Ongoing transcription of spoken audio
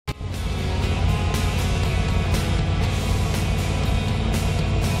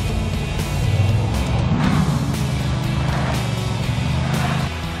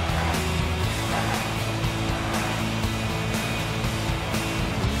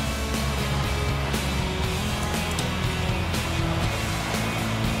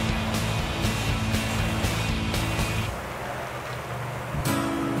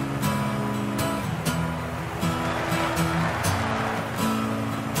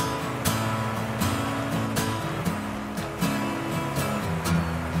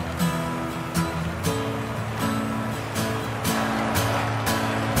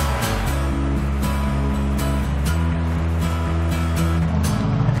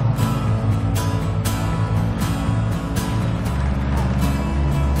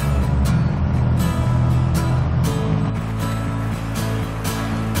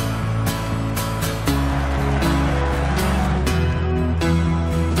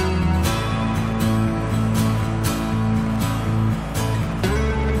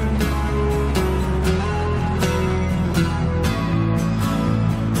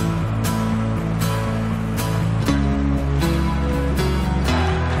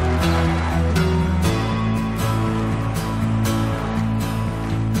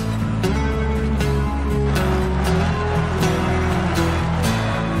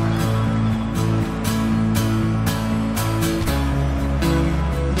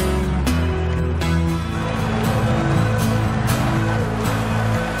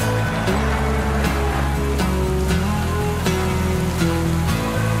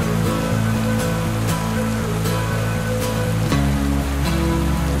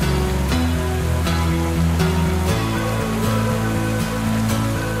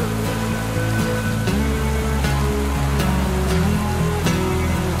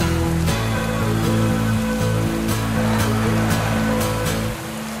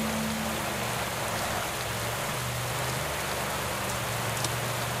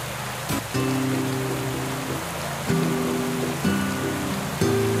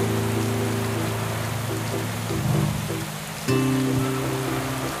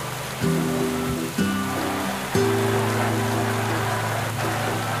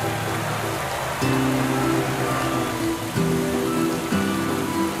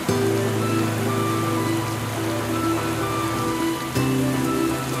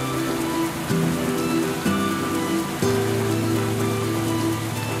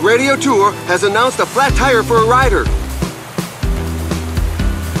Radio Tour has announced a flat tire for a rider.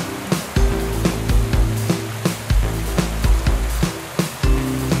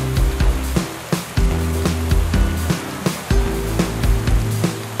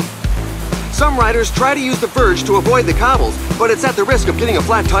 Some riders try to use the verge to avoid the cobbles, but it's at the risk of getting a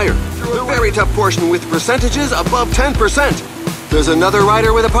flat tire. A very tough portion with percentages above 10%. There's another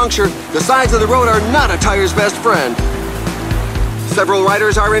rider with a puncture. The sides of the road are not a tire's best friend. Several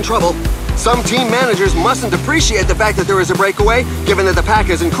riders are in trouble. Some team managers mustn't appreciate the fact that there is a breakaway, given that the pack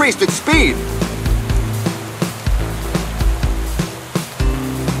has increased its speed.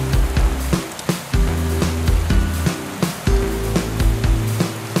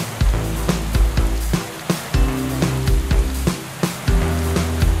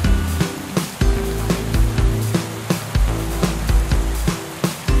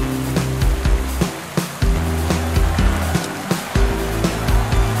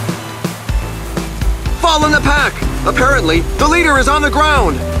 Fall in the pack! Apparently, the leader is on the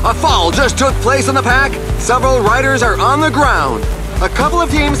ground. A fall just took place in the pack. Several riders are on the ground. A couple of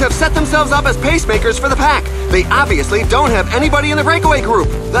teams have set themselves up as pacemakers for the pack. They obviously don't have anybody in the breakaway group.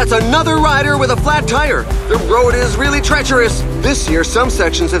 That's another rider with a flat tire. The road is really treacherous. This year, some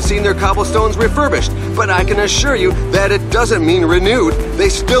sections have seen their cobblestones refurbished, but I can assure you that it doesn't mean renewed. They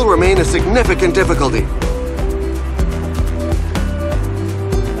still remain a significant difficulty.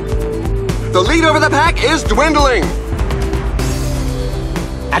 The lead over the pack is dwindling.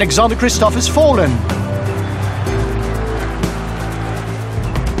 Alexander Kristoff has fallen.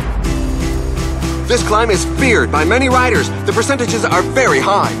 This climb is feared by many riders. The percentages are very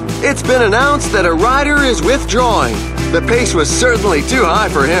high. It's been announced that a rider is withdrawing. The pace was certainly too high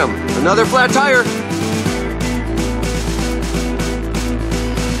for him. Another flat tire.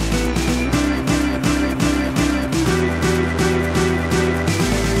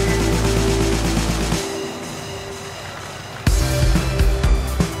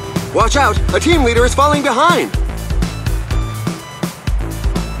 Watch out! A team leader is falling behind!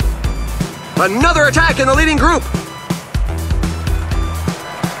 Another attack in the leading group!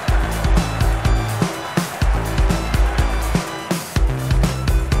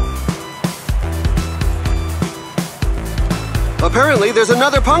 Apparently, there's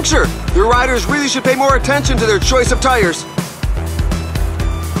another puncture! The riders really should pay more attention to their choice of tires.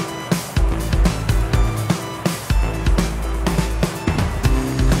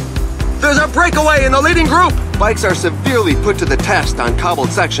 There's a breakaway in the leading group! Bikes are severely put to the test on cobbled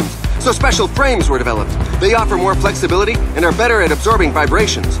sections, so special frames were developed. They offer more flexibility and are better at absorbing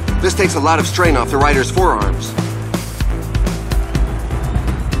vibrations. This takes a lot of strain off the rider's forearms.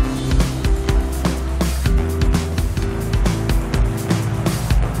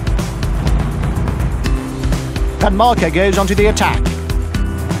 Van Marke goes onto the attack.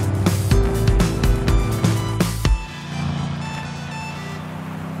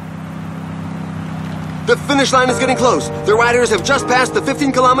 The finish line is getting close. The riders have just passed the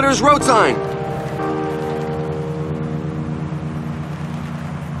 15 kilometers road sign.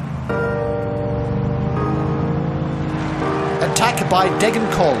 Attack by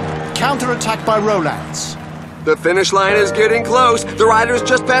Degenkolb. Counter-attack by Rolands. The finish line is getting close. The riders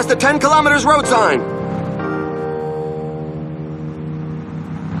just passed the 10 kilometers road sign.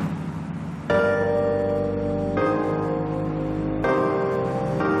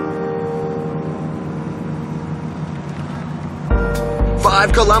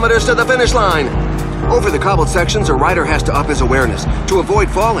 Five kilometers to the finish line. Over the cobbled sections, a rider has to up his awareness to avoid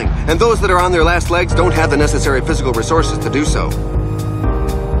falling, and those that are on their last legs don't have the necessary physical resources to do so.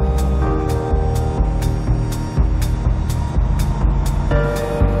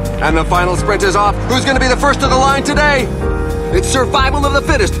 And the final sprint is off. Who's going to be the first to the line today? It's survival of the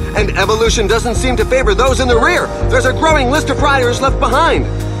fittest, and evolution doesn't seem to favor those in the rear. There's a growing list of riders left behind.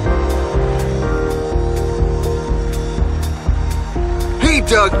 He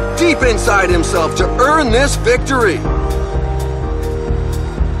dug deep inside himself to earn this victory.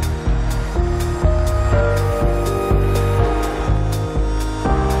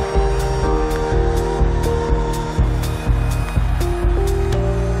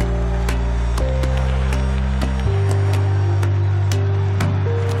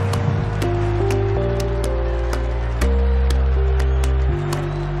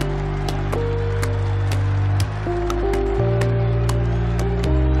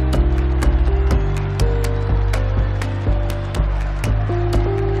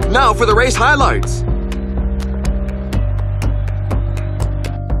 Now for the race highlights.